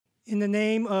In the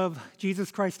name of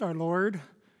Jesus Christ our Lord,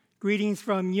 greetings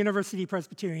from University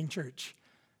Presbyterian Church.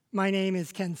 My name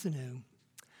is Ken Sanu.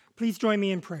 Please join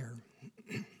me in prayer.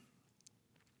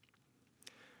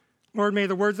 Lord, may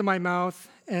the words of my mouth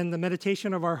and the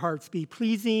meditation of our hearts be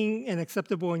pleasing and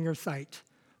acceptable in your sight.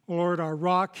 Lord, our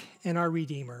rock and our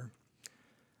redeemer.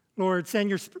 Lord, send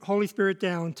your Holy Spirit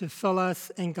down to fill us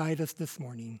and guide us this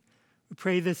morning. We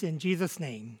pray this in Jesus'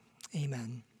 name.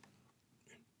 Amen.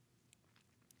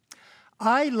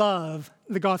 I love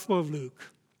the Gospel of Luke.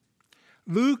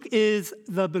 Luke is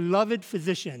the beloved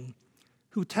physician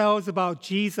who tells about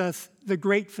Jesus, the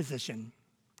great physician.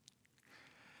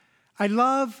 I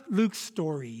love Luke's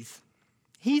stories.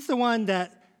 He's the one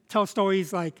that tells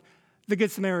stories like the Good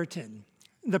Samaritan,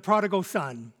 the prodigal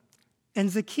son, and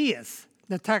Zacchaeus,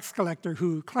 the tax collector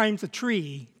who climbs a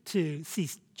tree to see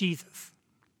Jesus.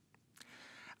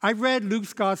 I've read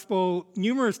Luke's gospel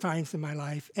numerous times in my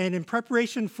life, and in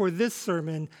preparation for this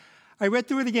sermon, I read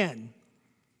through it again.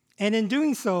 And in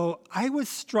doing so, I was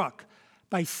struck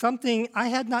by something I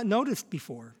had not noticed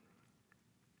before.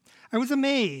 I was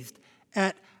amazed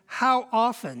at how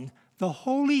often the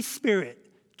Holy Spirit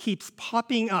keeps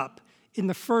popping up in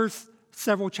the first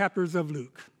several chapters of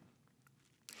Luke.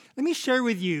 Let me share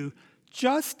with you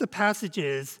just the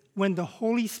passages when the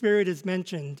Holy Spirit is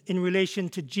mentioned in relation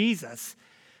to Jesus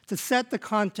to set the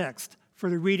context for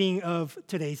the reading of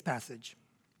today's passage.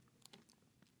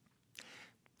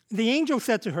 The angel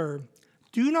said to her,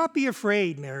 "Do not be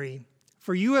afraid, Mary,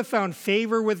 for you have found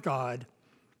favor with God,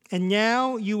 and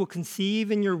now you will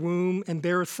conceive in your womb and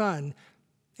bear a son,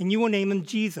 and you will name him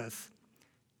Jesus."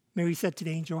 Mary said to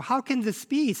the angel, "How can this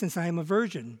be, since I am a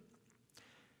virgin?"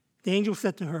 The angel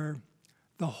said to her,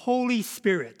 "The Holy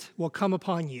Spirit will come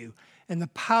upon you, and the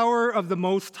power of the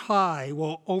Most High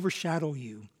will overshadow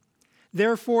you.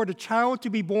 Therefore, the child to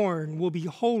be born will be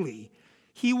holy.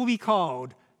 He will be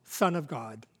called Son of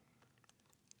God."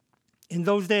 In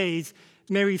those days,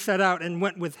 Mary set out and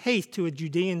went with haste to a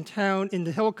Judean town in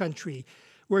the hill country,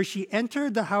 where she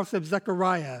entered the house of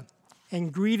Zechariah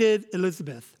and greeted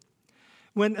Elizabeth.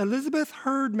 When Elizabeth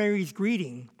heard Mary's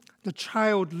greeting, the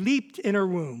child leaped in her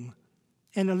womb,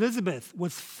 and Elizabeth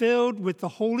was filled with the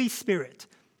Holy Spirit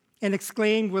and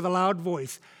exclaimed with a loud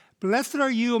voice, "Blessed are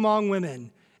you among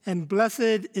women, and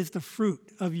blessed is the fruit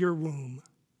of your womb."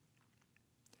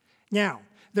 Now,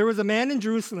 there was a man in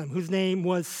Jerusalem whose name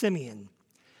was Simeon.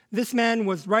 This man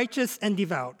was righteous and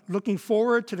devout, looking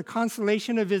forward to the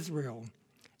consolation of Israel,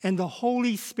 and the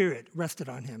Holy Spirit rested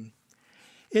on him.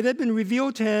 It had been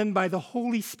revealed to him by the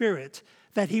Holy Spirit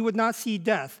that he would not see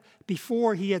death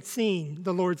before he had seen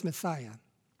the Lord's Messiah.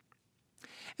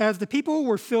 As the people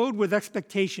were filled with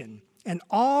expectation, and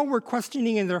all were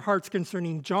questioning in their hearts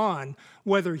concerning John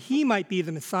whether he might be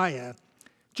the Messiah,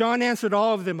 John answered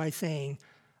all of them by saying,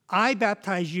 "I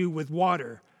baptize you with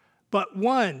water, but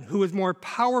one who is more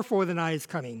powerful than I is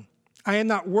coming. I am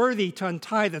not worthy to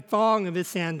untie the thong of his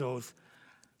sandals.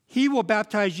 He will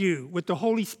baptize you with the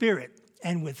Holy Spirit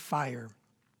and with fire."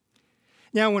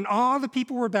 Now, when all the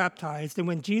people were baptized, and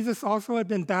when Jesus also had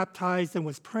been baptized and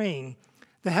was praying,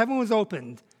 the heaven was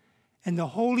opened, and the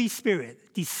Holy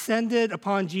Spirit descended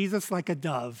upon Jesus like a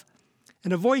dove.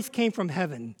 And a voice came from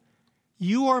heaven,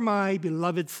 "You are my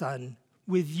beloved Son.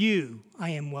 With you I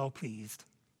am well pleased."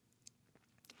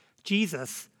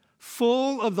 Jesus,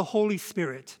 full of the Holy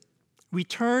Spirit,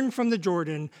 returned from the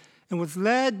Jordan and was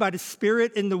led by the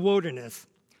Spirit in the wilderness,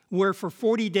 where for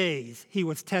 40 days he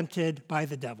was tempted by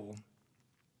the devil.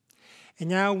 And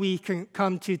now we can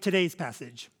come to today's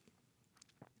passage.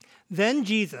 Then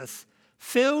Jesus,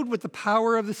 filled with the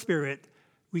power of the Spirit,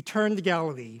 returned to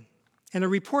Galilee, and a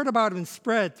report about him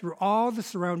spread through all the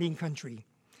surrounding country.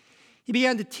 He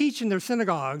began to teach in their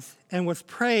synagogues and was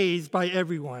praised by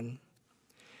everyone.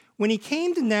 When he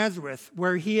came to Nazareth,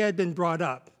 where he had been brought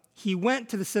up, he went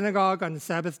to the synagogue on the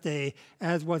Sabbath day,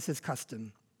 as was his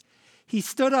custom. He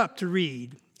stood up to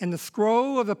read, and the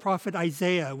scroll of the prophet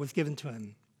Isaiah was given to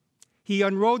him. He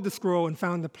unrolled the scroll and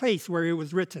found the place where it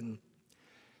was written,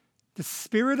 "The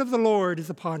Spirit of the Lord is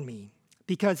upon me,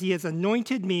 because he has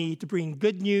anointed me to bring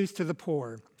good news to the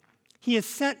poor. He has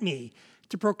sent me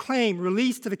to proclaim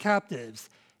release to the captives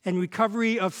and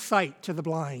recovery of sight to the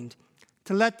blind,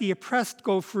 to let the oppressed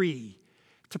go free,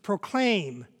 to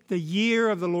proclaim the year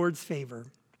of the Lord's favor."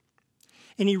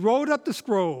 And he rolled up the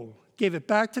scroll, gave it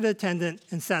back to the attendant,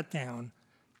 and sat down.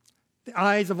 The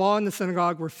eyes of all in the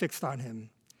synagogue were fixed on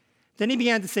him. Then he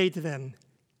began to say to them,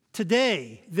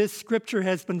 "Today this scripture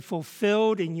has been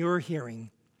fulfilled in your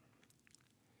hearing."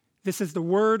 This is the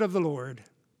word of the Lord.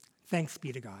 Thanks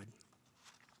be to God.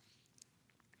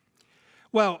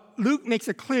 Well, Luke makes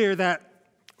it clear that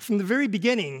from the very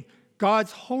beginning,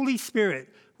 God's Holy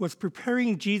Spirit was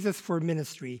preparing Jesus for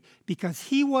ministry because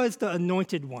he was the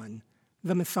anointed one,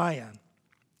 the Messiah.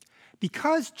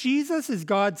 Because Jesus is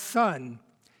God's Son,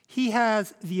 he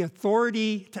has the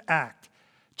authority to act,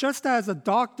 just as a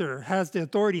doctor has the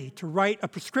authority to write a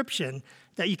prescription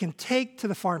that you can take to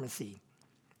the pharmacy.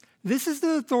 This is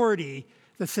the authority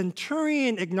the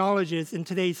centurion acknowledges in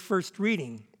today's first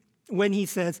reading when he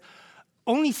says,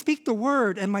 "Only speak the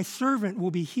word and my servant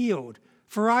will be healed.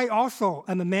 For I also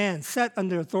am a man set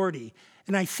under authority,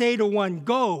 and I say to one,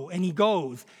 'Go,' and he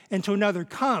goes, and to another,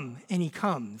 'Come,' and he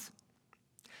comes."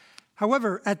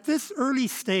 However, at this early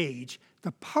stage,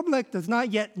 the public does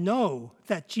not yet know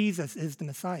that Jesus is the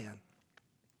Messiah.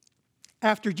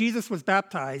 After Jesus was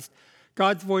baptized,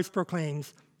 God's voice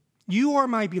proclaims, "You are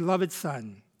my beloved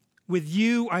Son. With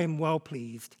you I am well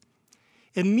pleased."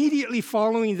 Immediately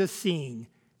following this scene,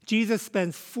 Jesus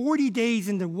spends 40 days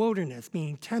in the wilderness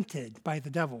being tempted by the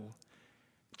devil.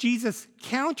 Jesus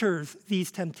counters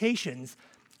these temptations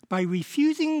by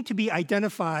refusing to be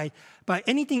identified by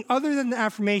anything other than the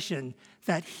affirmation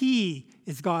that he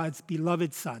is God's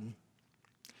beloved Son.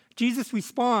 Jesus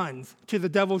responds to the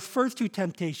devil's first two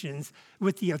temptations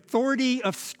with the authority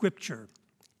of Scripture.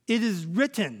 It is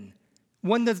written,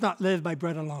 "One does not live by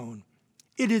bread alone."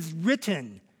 It is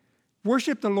written,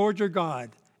 "Worship the Lord your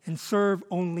God and serve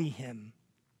only him."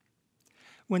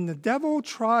 When the devil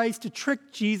tries to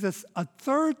trick Jesus a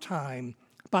third time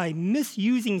by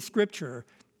misusing Scripture,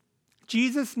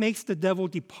 Jesus makes the devil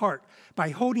depart by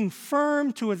holding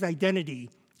firm to his identity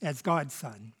as God's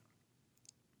Son.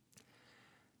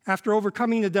 After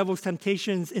overcoming the devil's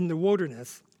temptations in the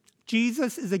wilderness,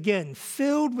 Jesus is again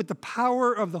filled with the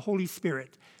power of the Holy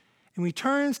Spirit and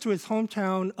returns to his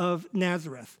hometown of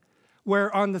Nazareth,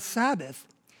 where on the Sabbath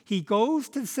he goes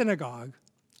to the synagogue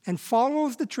and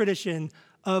follows the tradition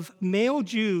of male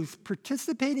Jews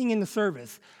participating in the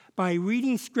service by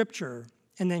reading Scripture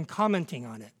and then commenting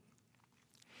on it.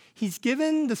 He's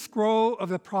given the scroll of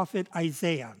the prophet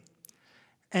Isaiah,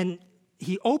 and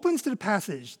he opens to the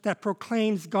passage that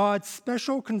proclaims God's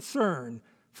special concern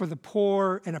for the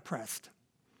poor and oppressed.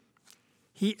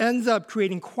 He ends up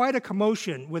creating quite a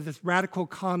commotion with his radical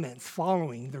comments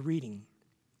following the reading.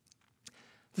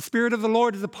 "The Spirit of the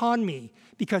Lord is upon me,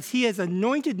 because he has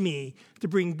anointed me to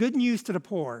bring good news to the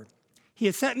poor. He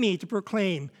has sent me to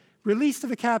proclaim release to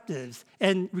the captives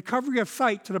and recovery of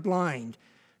sight to the blind,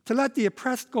 to let the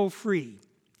oppressed go free,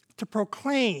 to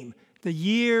proclaim the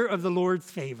year of the Lord's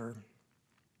favor."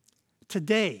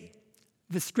 Today,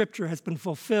 the Scripture has been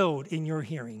fulfilled in your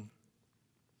hearing.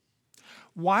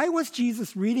 Why was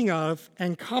Jesus' reading of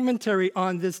and commentary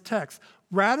on this text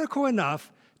radical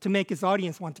enough to make his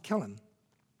audience want to kill him?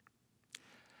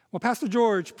 Well, Pastor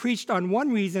George preached on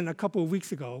one reason a couple of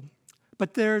weeks ago,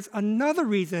 but there's another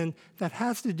reason that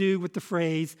has to do with the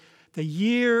phrase, "the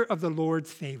year of the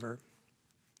Lord's favor."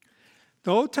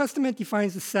 The Old Testament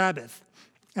defines the Sabbath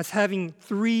as having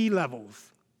 3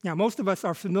 levels. Now, most of us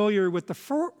are familiar with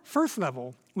the first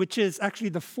level, which is actually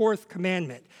the 4th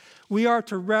commandment. We are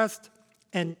to rest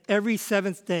on every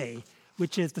 7th day,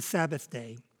 which is the Sabbath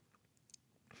day.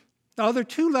 The other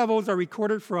 2 levels are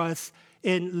recorded for us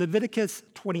in Leviticus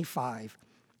 25,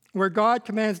 where God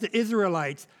commands the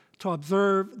Israelites to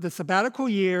observe the sabbatical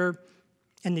year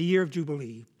and the year of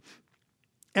Jubilee.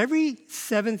 Every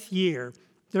 7th year,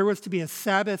 there was to be a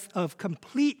Sabbath of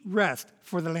complete rest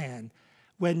for the land,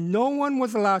 when no one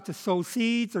was allowed to sow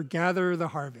seeds or gather the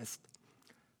harvest.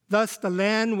 Thus, the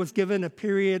land was given a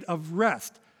period of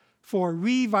rest for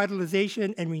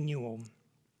revitalization and renewal.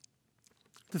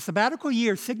 The sabbatical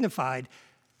year signified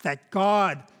that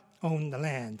God owned the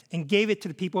land and gave it to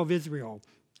the people of Israel,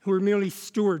 who were merely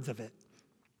stewards of it.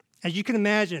 As you can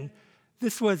imagine,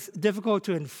 this was difficult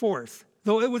to enforce,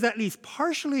 though it was at least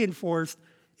partially enforced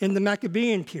in the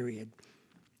Maccabean period.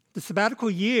 The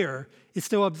sabbatical year is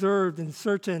still observed in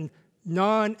certain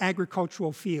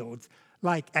non-agricultural fields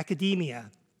like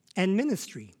academia and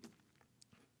ministry.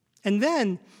 And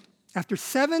then, after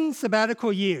 7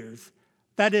 sabbatical years,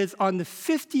 that is, on the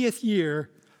 50th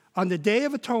year, on the Day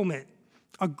of Atonement,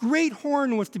 a great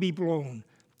horn was to be blown,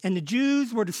 and the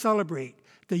Jews were to celebrate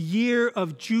the year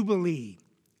of Jubilee,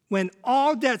 when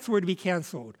all debts were to be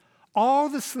canceled, all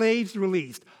the slaves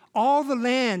released, all the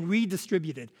land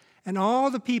redistributed, and all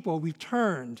the people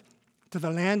returned to the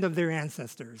land of their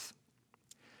ancestors.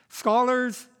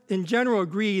 Scholars in general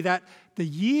agree that the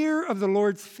year of the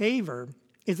Lord's favor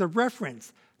is a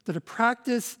reference to the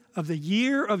practice of the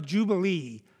year of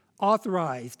Jubilee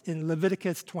authorized in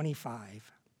Leviticus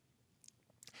 25.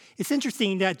 It's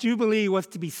interesting that Jubilee was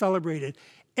to be celebrated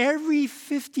every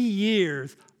 50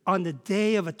 years on the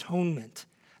Day of Atonement,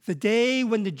 the day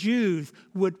when the Jews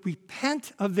would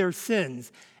repent of their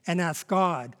sins and ask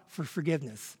God for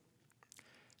forgiveness.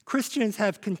 Christians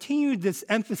have continued this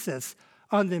emphasis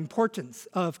on the importance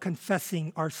of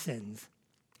confessing our sins.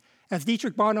 As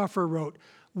Dietrich Bonhoeffer wrote,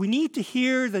 we need to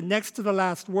hear the next to the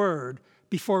last word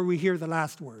before we hear the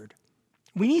last word.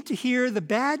 We need to hear the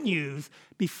bad news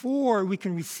before we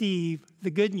can receive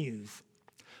the good news.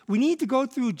 We need to go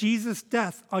through Jesus'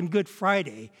 death on Good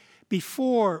Friday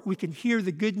before we can hear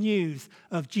the good news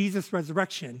of Jesus'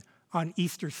 resurrection on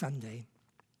Easter Sunday.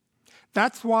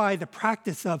 That's why the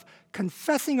practice of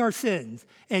confessing our sins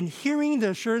and hearing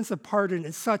the assurance of pardon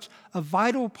is such a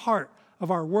vital part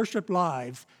of our worship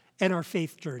lives and our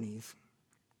faith journeys.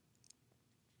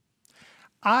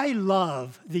 I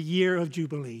love the year of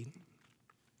Jubilee.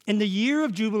 In the year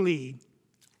of Jubilee,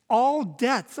 all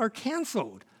debts are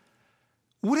canceled.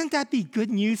 Wouldn't that be good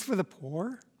news for the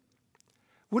poor?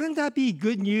 Wouldn't that be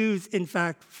good news, in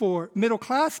fact, for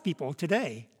middle-class people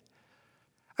today?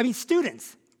 I mean,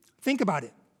 students, think about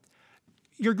it.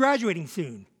 You're graduating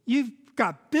soon. You've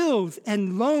got bills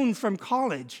and loans from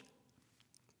college.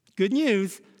 Good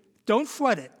news, don't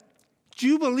sweat it.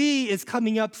 Jubilee is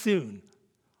coming up soon.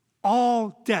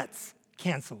 All debts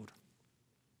canceled.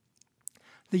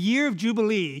 The year of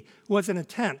Jubilee was an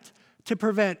attempt to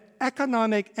prevent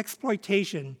economic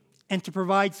exploitation and to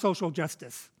provide social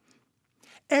justice.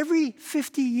 Every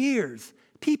 50 years,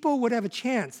 people would have a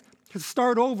chance to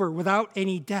start over without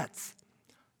any debts.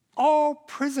 All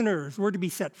prisoners were to be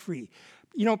set free.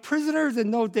 You know, prisoners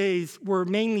in those days were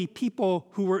mainly people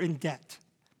who were in debt.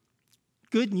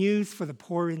 Good news for the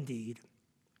poor indeed.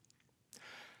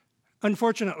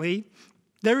 Unfortunately,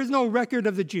 there is no record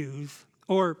of the Jews,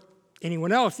 or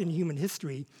anyone else in human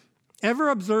history, ever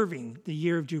observing the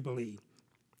year of Jubilee.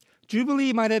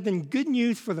 Jubilee might have been good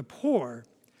news for the poor,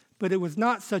 but it was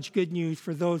not such good news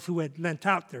for those who had lent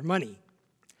out their money.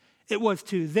 It was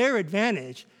to their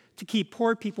advantage to keep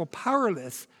poor people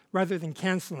powerless rather than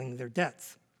canceling their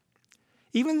debts.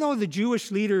 Even though the Jewish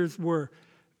leaders were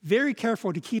very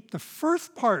careful to keep the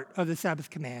first part of the Sabbath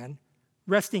command,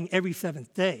 resting every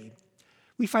seventh day,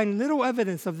 we find little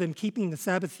evidence of them keeping the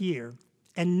Sabbath year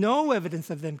and no evidence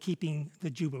of them keeping the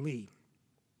Jubilee.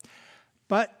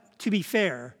 But to be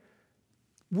fair,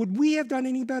 would we have done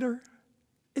any better?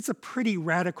 It's a pretty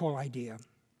radical idea.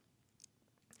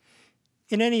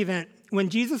 In any event, when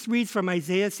Jesus reads from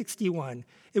Isaiah 61,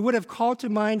 it would have called to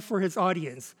mind for his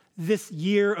audience this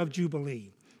year of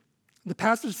Jubilee. The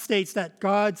passage states that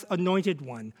God's anointed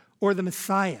one, or the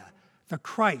Messiah, the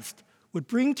Christ, would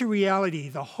bring to reality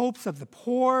the hopes of the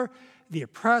poor, the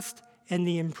oppressed, and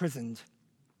the imprisoned.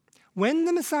 When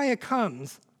the Messiah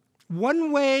comes,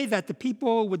 one way that the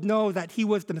people would know that he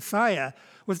was the Messiah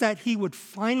was that he would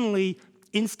finally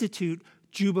institute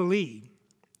Jubilee.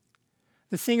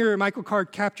 The singer Michael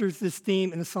Card captures this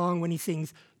theme in a song when he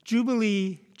sings,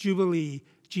 "Jubilee, Jubilee,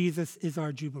 Jesus is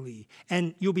our Jubilee."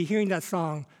 And you'll be hearing that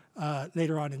song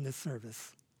later on in this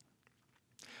service.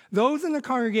 Those in the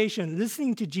congregation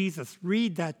listening to Jesus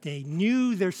read that day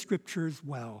knew their scriptures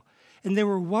well, and they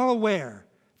were well aware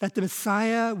that the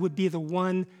Messiah would be the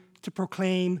one to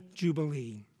proclaim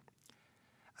Jubilee.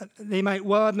 They might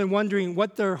well have been wondering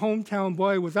what their hometown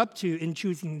boy was up to in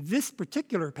choosing this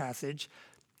particular passage,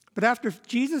 but after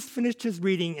Jesus finished his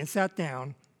reading and sat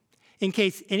down, in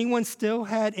case anyone still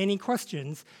had any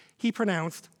questions, he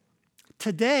pronounced,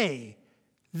 "Today,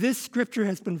 this scripture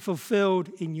has been fulfilled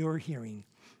in your hearing."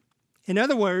 In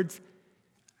other words,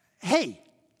 hey,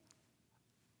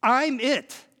 I'm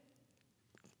it.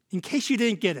 In case you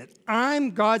didn't get it,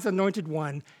 I'm God's anointed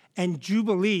one, and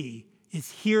Jubilee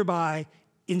is hereby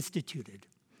instituted.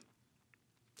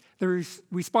 The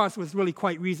response was really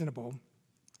quite reasonable.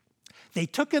 They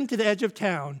took him to the edge of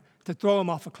town to throw him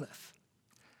off a cliff.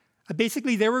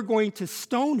 Basically, they were going to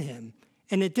stone him,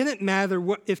 and it didn't matter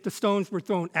if the stones were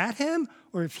thrown at him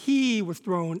or if he was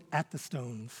thrown at the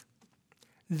stones.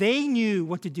 They knew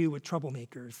what to do with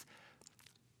troublemakers.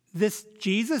 This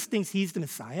Jesus thinks he's the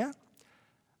Messiah,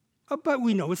 but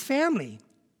we know his family.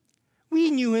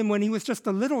 We knew him when he was just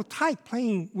a little tyke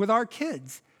playing with our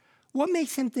kids. What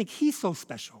makes him think he's so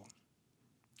special?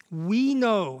 We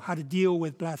know how to deal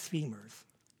with blasphemers.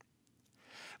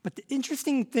 But the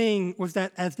interesting thing was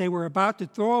that as they were about to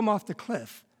throw him off the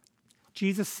cliff,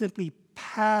 Jesus simply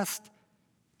passed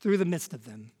through the midst of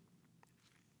them.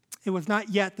 It was not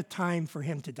yet the time for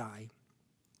him to die.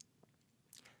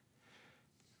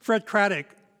 Fred Craddock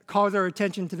calls our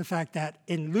attention to the fact that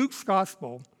in Luke's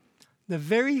gospel, the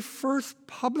very first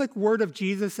public word of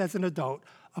Jesus as an adult,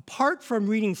 apart from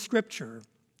reading scripture,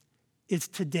 is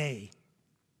today.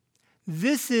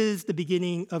 This is the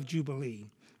beginning of Jubilee.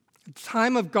 The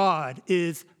time of God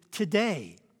is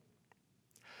today.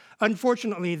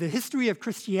 Unfortunately, the history of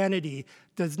Christianity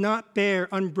does not bear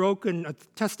unbroken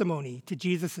testimony to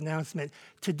Jesus' announcement,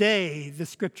 "Today the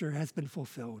scripture has been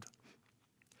fulfilled."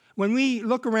 When we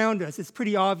look around us, it's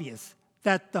pretty obvious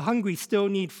that the hungry still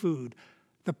need food,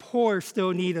 the poor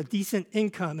still need a decent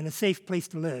income and a safe place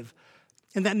to live,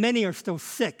 and that many are still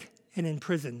sick and in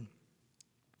prison.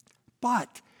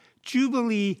 But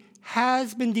Jubilee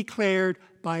has been declared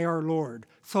by our Lord.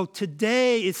 So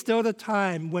today is still the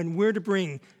time when we're to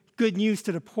bring good news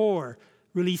to the poor,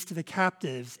 release to the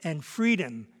captives, and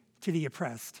freedom to the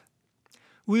oppressed.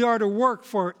 We are to work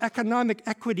for economic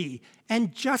equity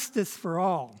and justice for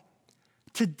all.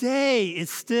 Today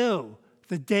is still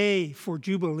the day for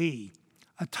Jubilee,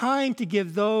 a time to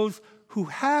give those who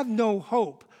have no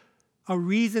hope a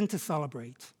reason to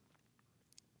celebrate.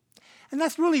 And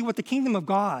that's really what the kingdom of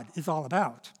God is all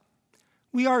about.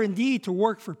 We are indeed to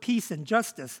work for peace and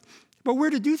justice, but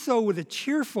we're to do so with a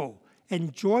cheerful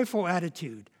and joyful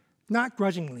attitude, not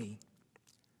grudgingly.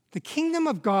 The kingdom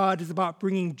of God is about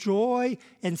bringing joy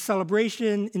and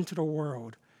celebration into the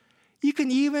world. You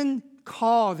can even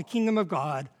call the kingdom of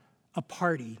God a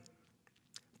party.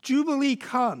 Jubilee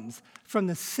comes from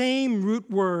the same root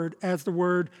word as the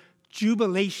word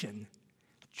jubilation,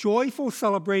 joyful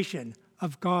celebration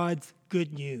of God's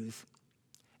good news.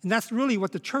 And that's really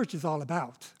what the church is all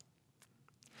about.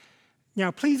 Now,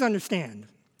 please understand,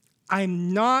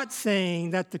 I'm not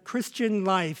saying that the Christian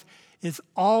life is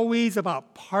always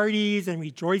about parties and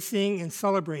rejoicing and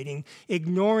celebrating,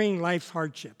 ignoring life's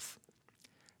hardships.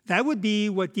 That would be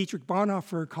what Dietrich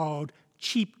Bonhoeffer called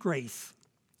cheap grace.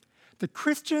 The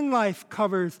Christian life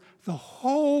covers the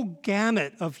whole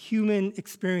gamut of human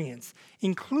experience,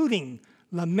 including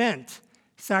lament,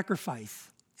 sacrifice,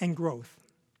 and growth.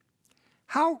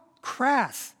 How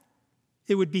crass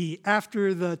it would be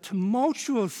after the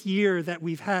tumultuous year that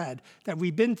we've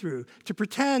been through, to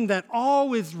pretend that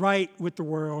all is right with the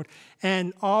world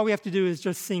and all we have to do is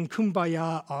just sing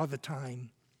Kumbaya all the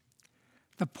time.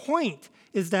 The point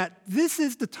is that this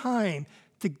is the time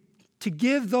to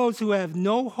give those who have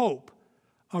no hope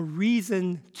a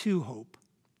reason to hope.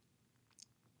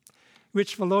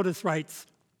 Rich Villodas writes,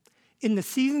 "In the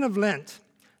season of Lent,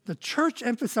 the church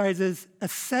emphasizes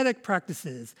ascetic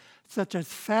practices such as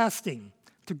fasting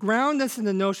to ground us in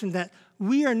the notion that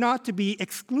we are not to be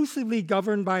exclusively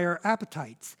governed by our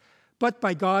appetites, but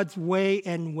by God's way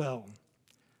and will.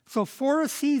 So for a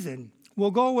season,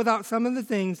 we'll go without some of the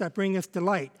things that bring us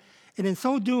delight, and in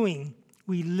so doing,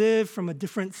 we live from a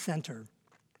different center."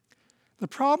 The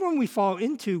problem we fall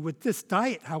into with this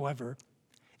diet, however,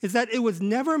 is that it was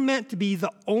never meant to be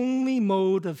the only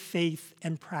mode of faith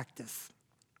and practice.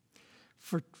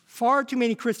 For far too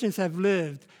many Christians have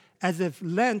lived as if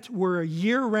Lent were a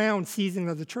year-round season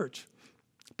of the church,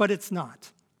 but it's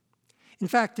not. In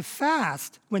fact, to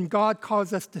fast when God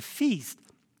calls us to feast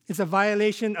is a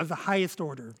violation of the highest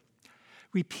order.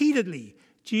 Repeatedly,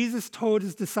 Jesus told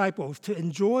his disciples to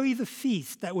enjoy the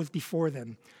feast that was before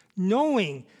them,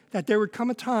 knowing that there would come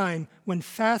a time when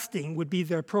fasting would be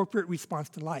the appropriate response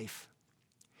to life.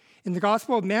 In the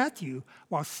Gospel of Matthew,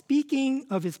 while speaking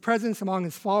of his presence among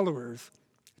his followers,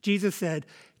 Jesus said,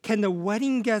 "Can the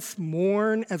wedding guests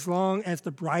mourn as long as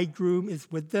the bridegroom is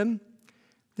with them?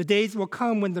 The days will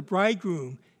come when the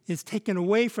bridegroom is taken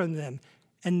away from them,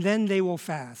 and then they will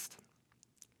fast."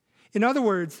 In other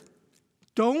words,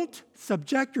 don't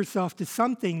subject yourself to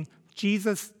something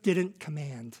Jesus didn't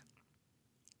command.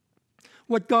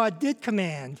 What God did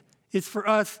command is for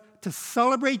us to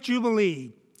celebrate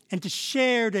Jubilee and to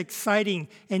share the exciting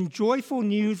and joyful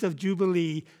news of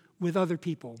Jubilee with other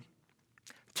people.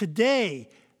 Today,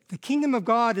 the kingdom of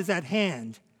God is at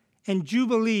hand, and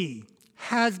Jubilee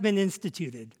has been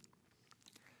instituted.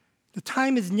 The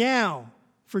time is now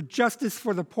for justice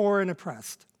for the poor and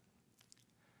oppressed.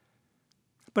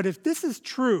 But if this is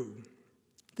true,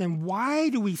 then why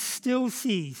do we still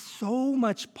see so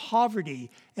much poverty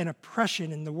and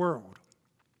oppression in the world?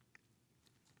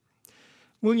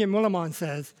 William Willimon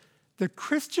says, "The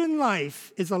Christian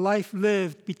life is a life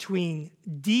lived between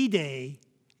D-Day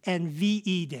and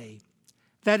VE Day.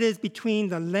 That is, between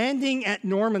the landing at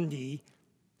Normandy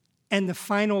and the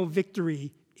final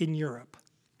victory in Europe.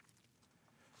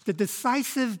 The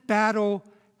decisive battle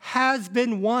has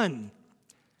been won.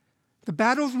 The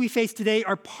battles we face today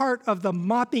are part of the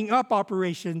mopping up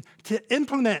operation to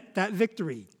implement that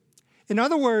victory. In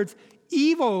other words,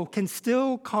 evil can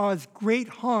still cause great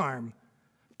harm,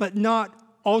 but not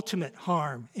ultimate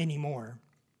harm anymore.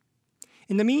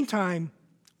 In the meantime,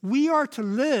 we are to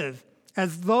live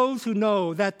as those who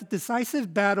know that the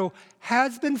decisive battle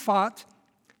has been fought,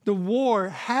 The war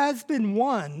has been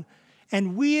won,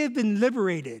 and we have been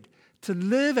liberated to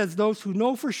live as those who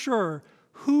know for sure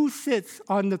who sits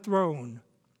on the throne.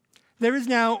 There is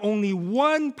now only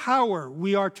one power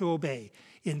we are to obey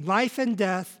in life and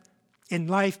death, in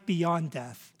life beyond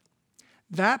death.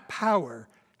 That power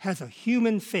has a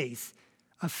human face,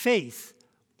 a face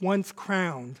once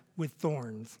crowned with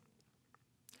thorns.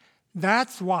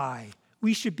 That's why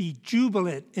we should be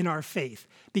jubilant in our faith,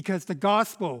 because the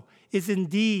gospel is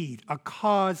indeed a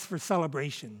cause for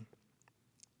celebration.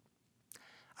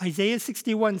 Isaiah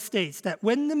 61 states that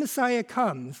when the Messiah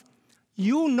comes,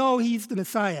 you'll know he's the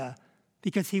Messiah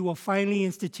because he will finally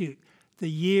institute the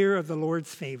year of the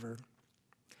Lord's favor.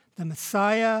 The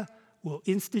Messiah will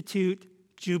institute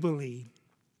Jubilee.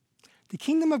 The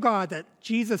kingdom of God that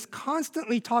Jesus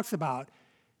constantly talks about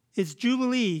is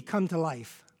Jubilee come to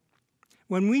life.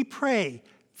 When we pray,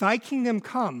 thy kingdom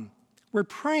come, we're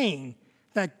praying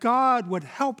that God would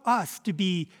help us to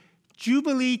be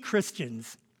Jubilee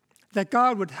Christians, that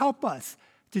God would help us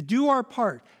to do our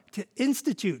part to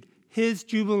institute his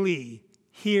Jubilee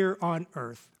here on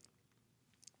earth.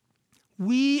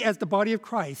 We, as the body of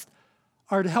Christ,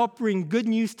 are to help bring good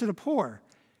news to the poor,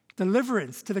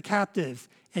 deliverance to the captives,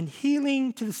 and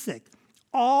healing to the sick,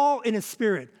 all in a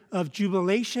spirit of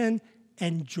jubilation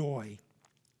and joy.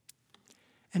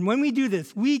 And when we do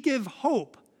this, we give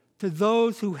hope to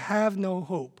those who have no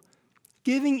hope,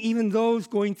 giving even those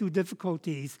going through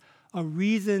difficulties a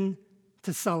reason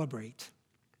to celebrate.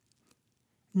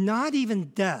 Not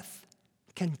even death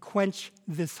can quench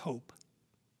this hope.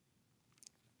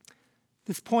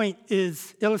 This point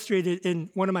is illustrated in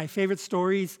one of my favorite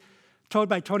stories told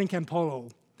by Tony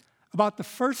Campolo about the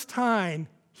first time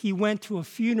he went to a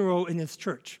funeral in his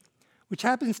church, which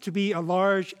happens to be a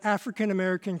large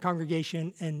African-American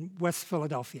congregation in West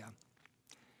Philadelphia.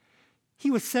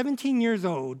 He was 17 years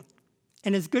old,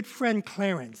 and his good friend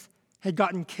Clarence had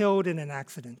gotten killed in an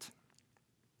accident.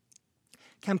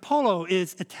 Campolo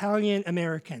is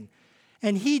Italian-American,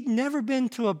 and he'd never been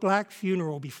to a black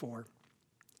funeral before.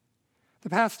 The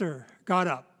pastor got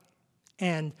up,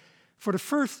 and for the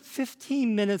first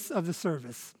 15 minutes of the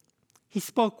service, he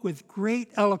spoke with great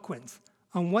eloquence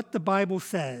on what the Bible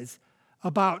says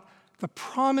about the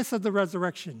promise of the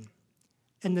resurrection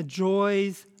and the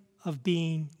joys of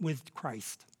being with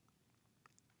Christ.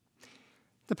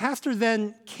 The pastor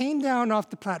then came down off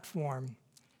the platform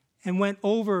and went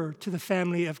over to the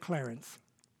family of Clarence.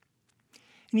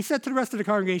 And he said to the rest of the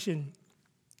congregation,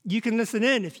 "You can listen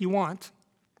in if you want."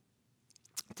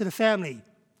 To the family,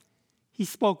 he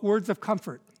spoke words of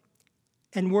comfort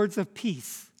and words of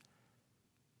peace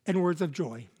and words of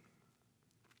joy.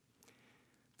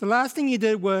 The last thing he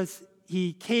did was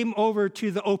he came over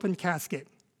to the open casket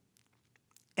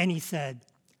and he said,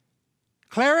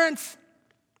 "Clarence,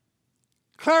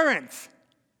 Clarence."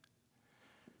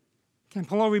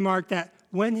 Campolo remarked that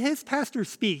when his pastor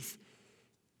speaks,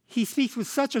 he speaks with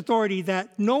such authority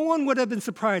that no one would have been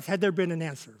surprised had there been an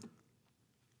answer.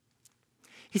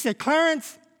 He said,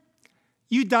 "Clarence,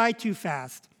 you died too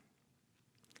fast.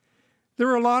 There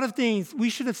were a lot of things we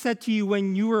should have said to you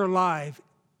when you were alive,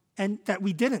 and that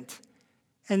we didn't,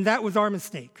 and that was our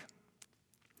mistake.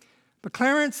 But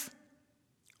Clarence,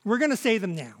 we're going to say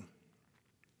them now."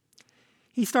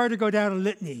 He started to go down a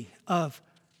litany of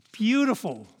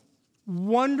beautiful,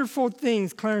 wonderful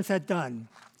things Clarence had done.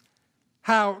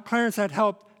 How Clarence had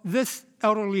helped this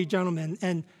elderly gentleman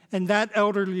and that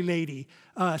elderly lady,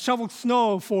 shoveled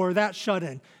snow for that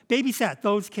shut-in, babysat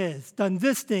those kids, done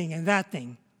this thing and that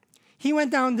thing. He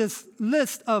went down this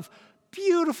list of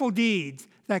beautiful deeds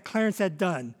that Clarence had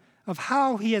done, of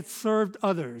how he had served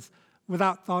others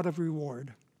without thought of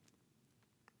reward.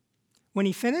 When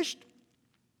he finished,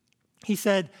 he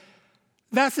said,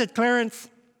 "That's it, Clarence.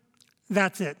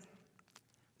 That's it.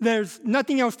 There's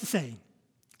nothing else to say.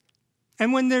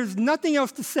 And when there's nothing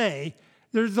else to say,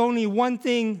 there's only one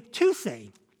thing to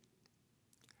say.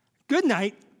 Good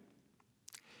night."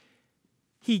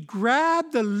 He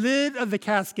grabbed the lid of the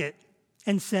casket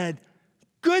and said,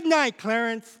 "Good night,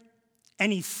 Clarence,"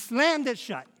 and he slammed it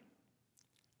shut.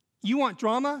 You want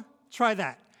drama? Try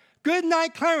that. "Good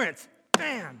night, Clarence."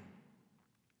 Bam!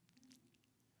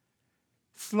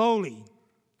 Slowly,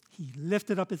 he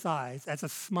lifted up his eyes as a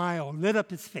smile lit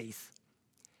up his face.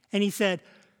 And he said,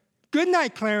 "Good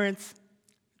night, Clarence.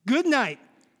 Good night,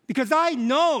 because I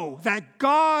know that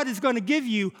God is going to give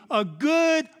you a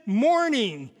good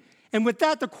morning." And with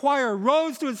that, the choir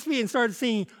rose to its feet and started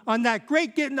singing, "On that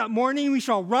great getting up morning, we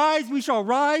shall rise, we shall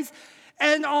rise."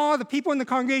 And all the people in the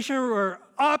congregation were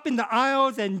up in the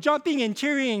aisles and jumping and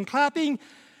cheering and clapping.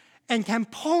 And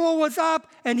Campolo was up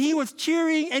and he was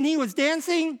cheering and he was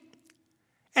dancing.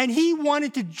 And he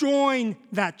wanted to join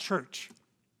that church.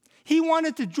 He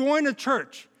wanted to join a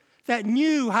church that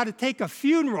knew how to take a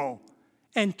funeral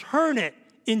and turn it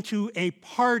into a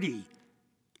party,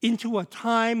 into a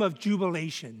time of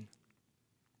jubilation.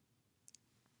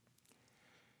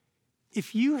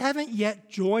 If you haven't yet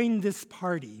joined this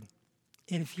party,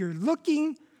 and if you're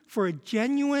looking for a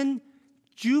genuine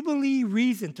Jubilee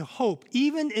reason to hope,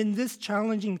 even in this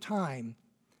challenging time,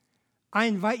 I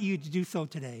invite you to do so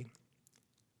today.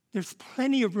 There's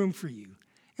plenty of room for you,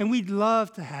 and we'd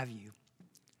love to have you.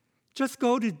 Just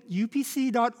go to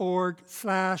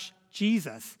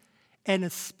upc.org/Jesus, and a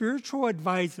spiritual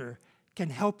advisor can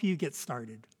help you get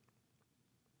started.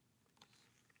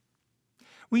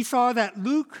 We saw that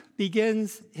Luke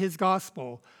begins his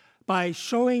gospel by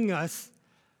showing us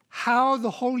how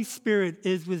the Holy Spirit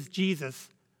is with Jesus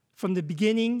from the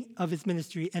beginning of his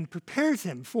ministry and prepares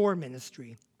him for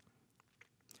ministry.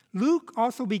 Luke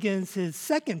also begins his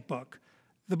second book,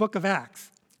 the book of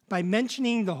Acts, by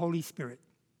mentioning the Holy Spirit.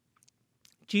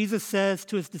 Jesus says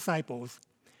to his disciples,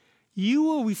 "You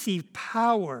will receive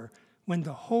power when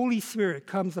the Holy Spirit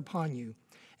comes upon you,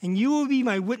 and you will be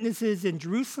my witnesses in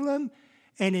Jerusalem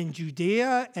and in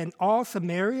Judea and all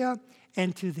Samaria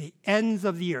and to the ends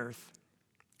of the earth."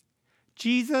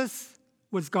 Jesus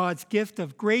was God's gift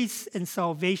of grace and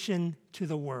salvation to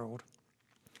the world.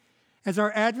 As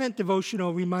our Advent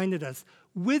devotional reminded us,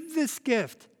 with this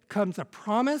gift comes a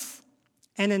promise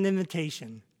and an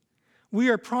invitation. We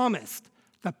are promised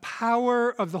the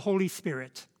power of the Holy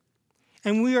Spirit,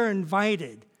 and we are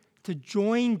invited to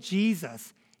join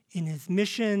Jesus in his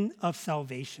mission of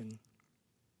salvation.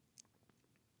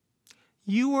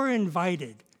 You are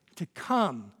invited to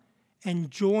come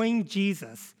and join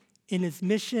Jesus in his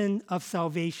mission of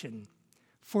salvation.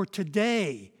 For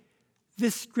today,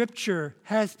 this scripture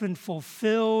has been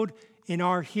fulfilled in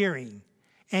our hearing,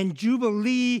 and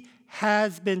Jubilee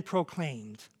has been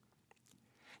proclaimed.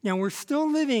 Now, we're still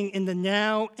living in the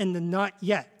now and the not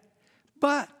yet,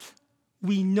 but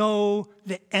we know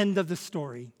the end of the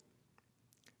story.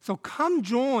 So come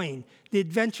join the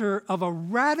adventure of a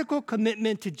radical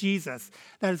commitment to Jesus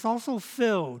that is also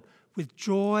filled with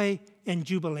joy and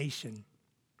jubilation.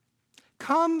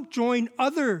 Come join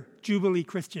other Jubilee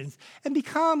Christians and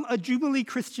become a Jubilee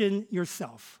Christian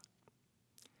yourself.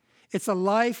 It's a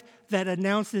life that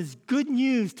announces good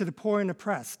news to the poor and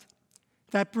oppressed,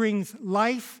 that brings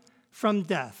life from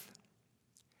death,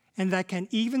 and that can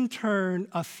even turn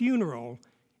a funeral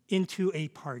into a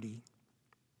party.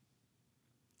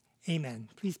 Amen.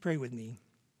 Please pray with me.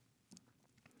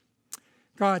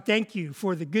 God, thank you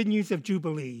for the good news of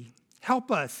Jubilee.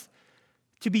 Help us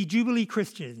to be Jubilee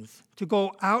Christians, to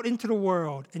go out into the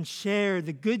world and share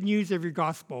the good news of your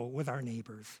gospel with our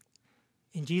neighbors.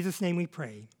 In Jesus' name we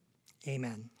pray.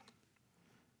 Amen.